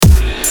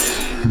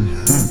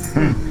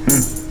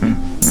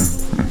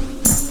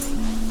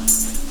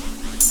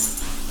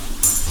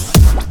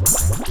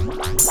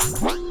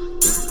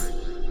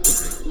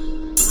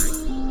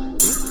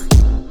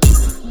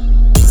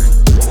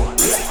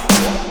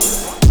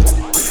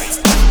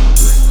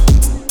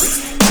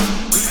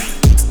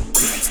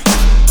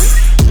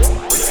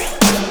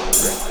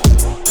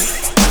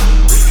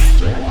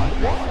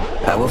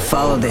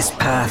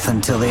path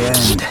until the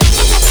end.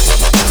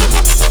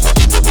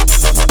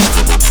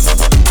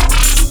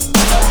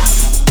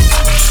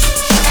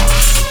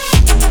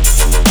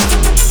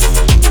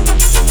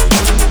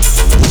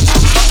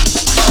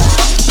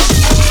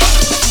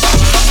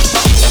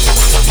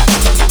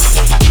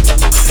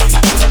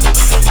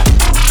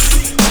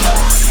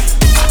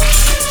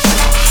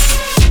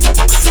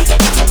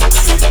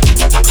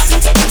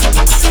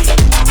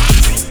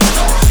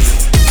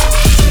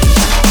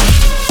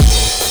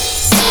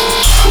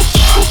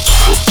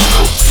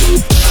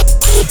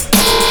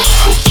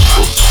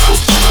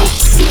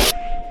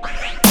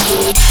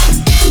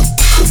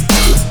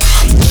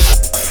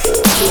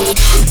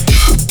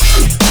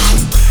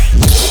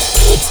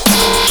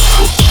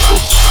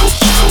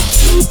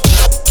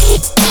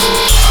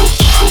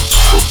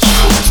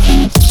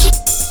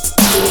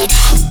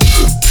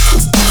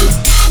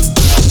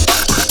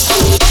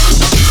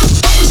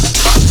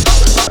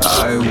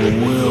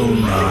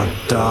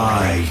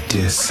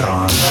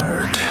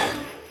 Dishonored.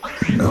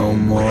 No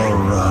more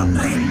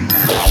running.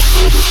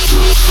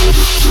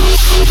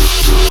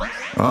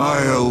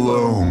 I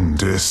alone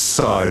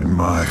decide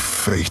my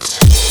fate.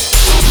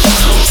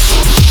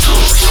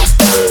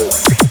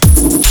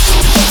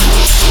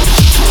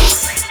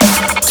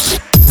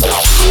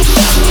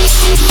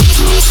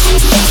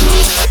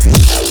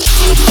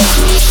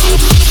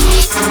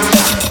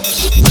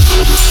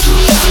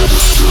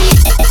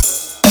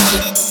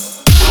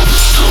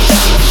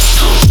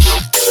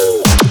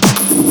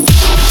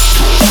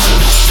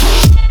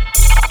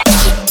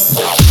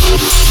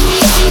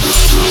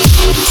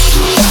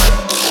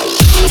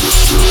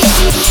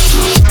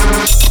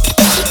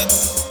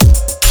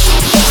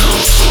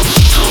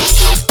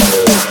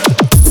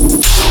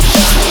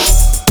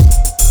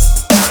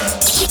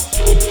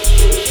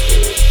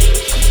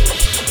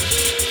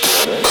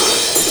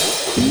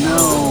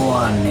 No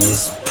one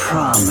is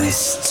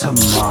promised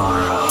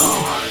tomorrow.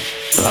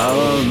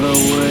 Follow the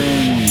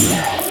wind.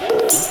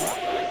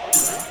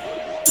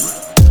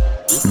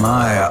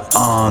 My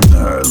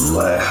honor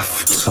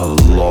left a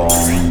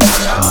long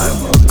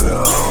time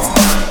ago,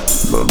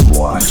 but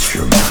watch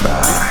your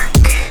back.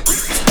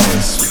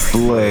 This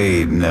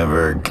blade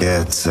never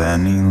gets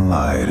any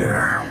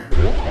lighter.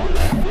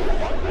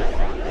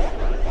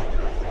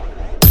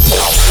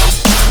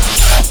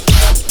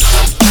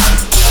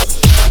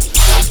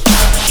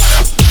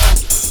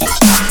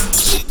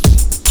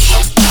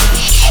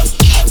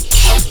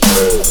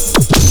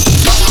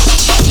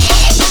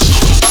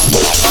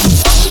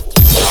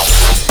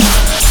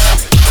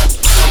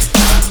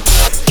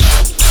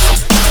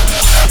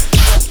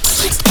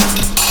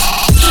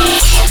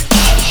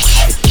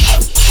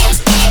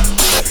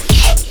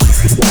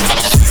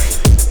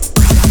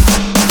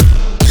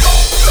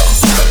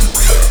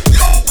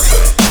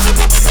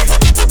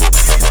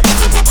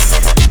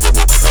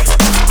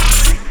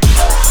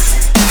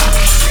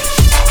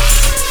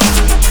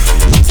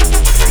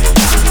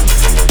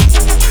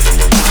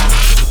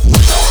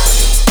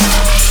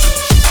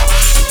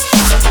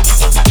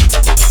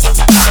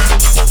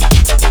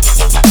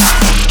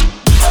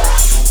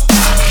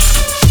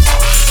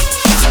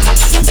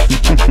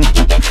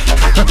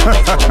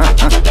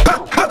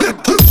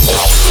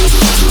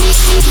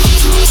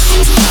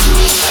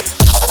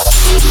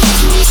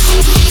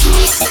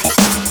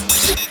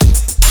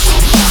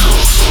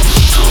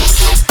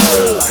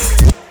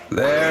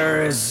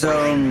 There is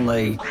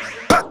only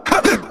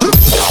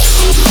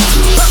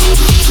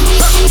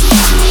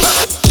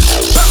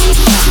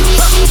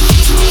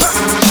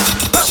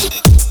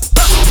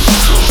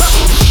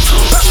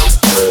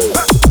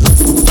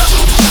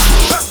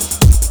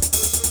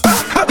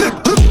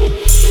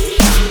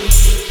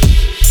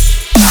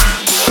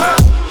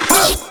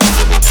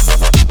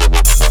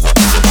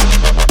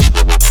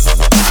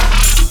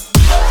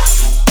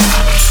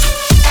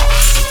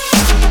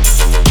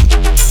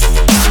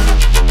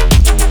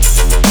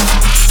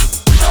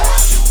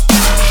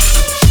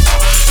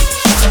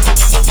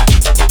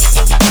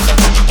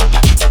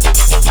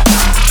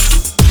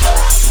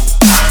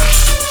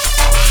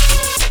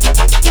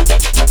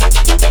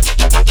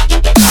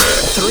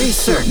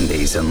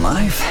certainties in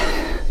life: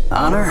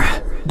 honor,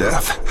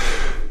 death,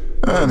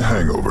 and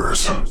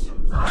hangovers.